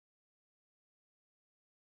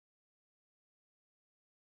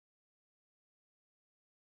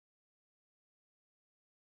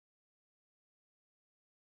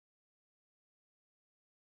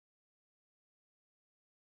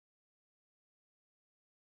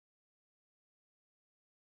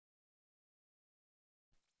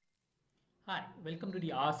Hi, welcome to the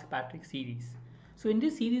AskPatrick series. So in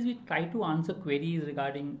this series, we try to answer queries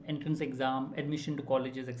regarding entrance exam, admission to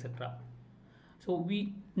colleges, etc. So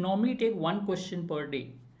we normally take one question per day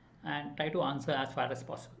and try to answer as far as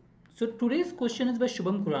possible. So today's question is by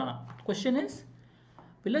Shubham Kurana. Question is,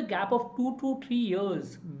 will a gap of 2 to 3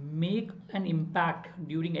 years make an impact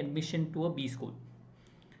during admission to a B school?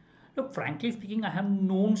 Look, frankly speaking, I have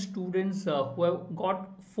known students who have got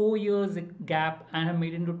 4 years gap and have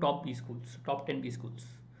made into top B schools, top 10 B schools.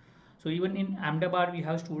 So even in Ahmedabad, we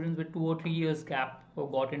have students with 2 or 3 years gap who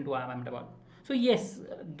got into Ahmedabad. So yes,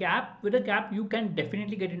 gap with a gap, you can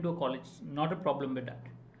definitely get into a college. Not a problem with that.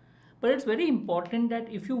 But it's very important that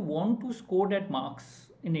if you want to score that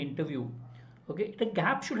marks in the interview, okay, the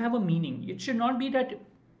gap should have a meaning. It should not be that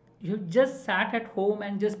you just sat at home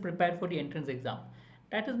and just prepared for the entrance exam.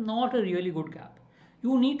 That is not a really good gap.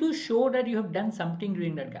 You need to show that you have done something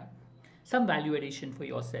during that gap. Some value addition for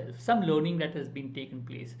yourself, some learning that has been taken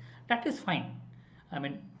place. That is fine. I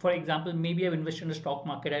mean, for example, maybe I've invested in the stock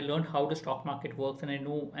market, I learned how the stock market works and I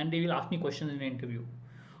know, and they will ask me questions in an interview.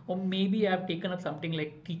 Or maybe I've taken up something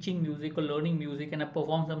like teaching music or learning music and I've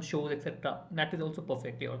performed some shows, etc. That is also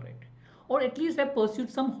perfectly alright. Or at least I've pursued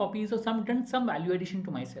some hobbies or some done some value addition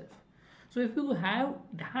to myself. So if you have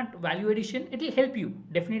that value addition, it will help you,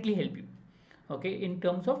 definitely help you. Okay, in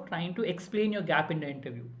terms of trying to explain your gap in the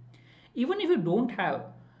interview. Even if you don't have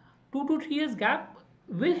 2 to 3 years gap,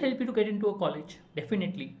 will help you to get into a college,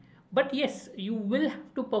 definitely. But yes, you will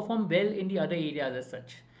have to perform well in the other areas as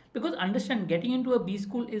such. Because understand, getting into a B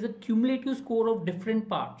school is a cumulative score of different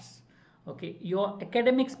parts. Okay, your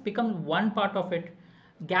academics becomes one part of it.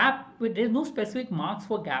 Gap, there's no specific marks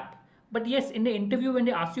for gap. But yes, in the interview, when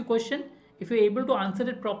they ask you question, if you're able to answer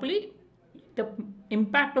it properly, the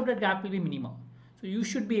impact of that gap will be minimum. So you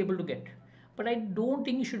should be able to get. But I don't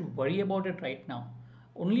think you should worry about it right now.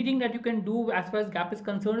 Only thing that you can do as far as gap is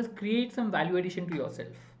concerned is create some value addition to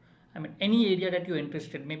yourself. I mean, any area that you're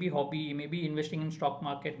interested, maybe hobby, maybe investing in stock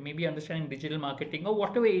market, maybe understanding digital marketing or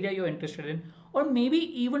whatever area you're interested in, or maybe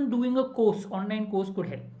even doing a course, online course could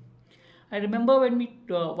help. I remember when we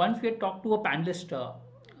once we had talked to a panelist,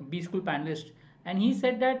 B school panelist, and he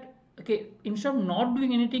said that okay, instead of not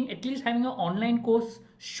doing anything, at least having an online course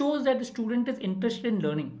shows that the student is interested in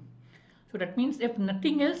learning. So that means if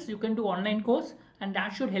nothing else, you can do online course, and that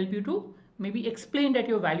should help you to maybe explain that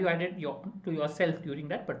your value added to yourself during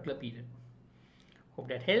that particular period. Hope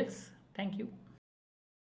that helps. Thank you.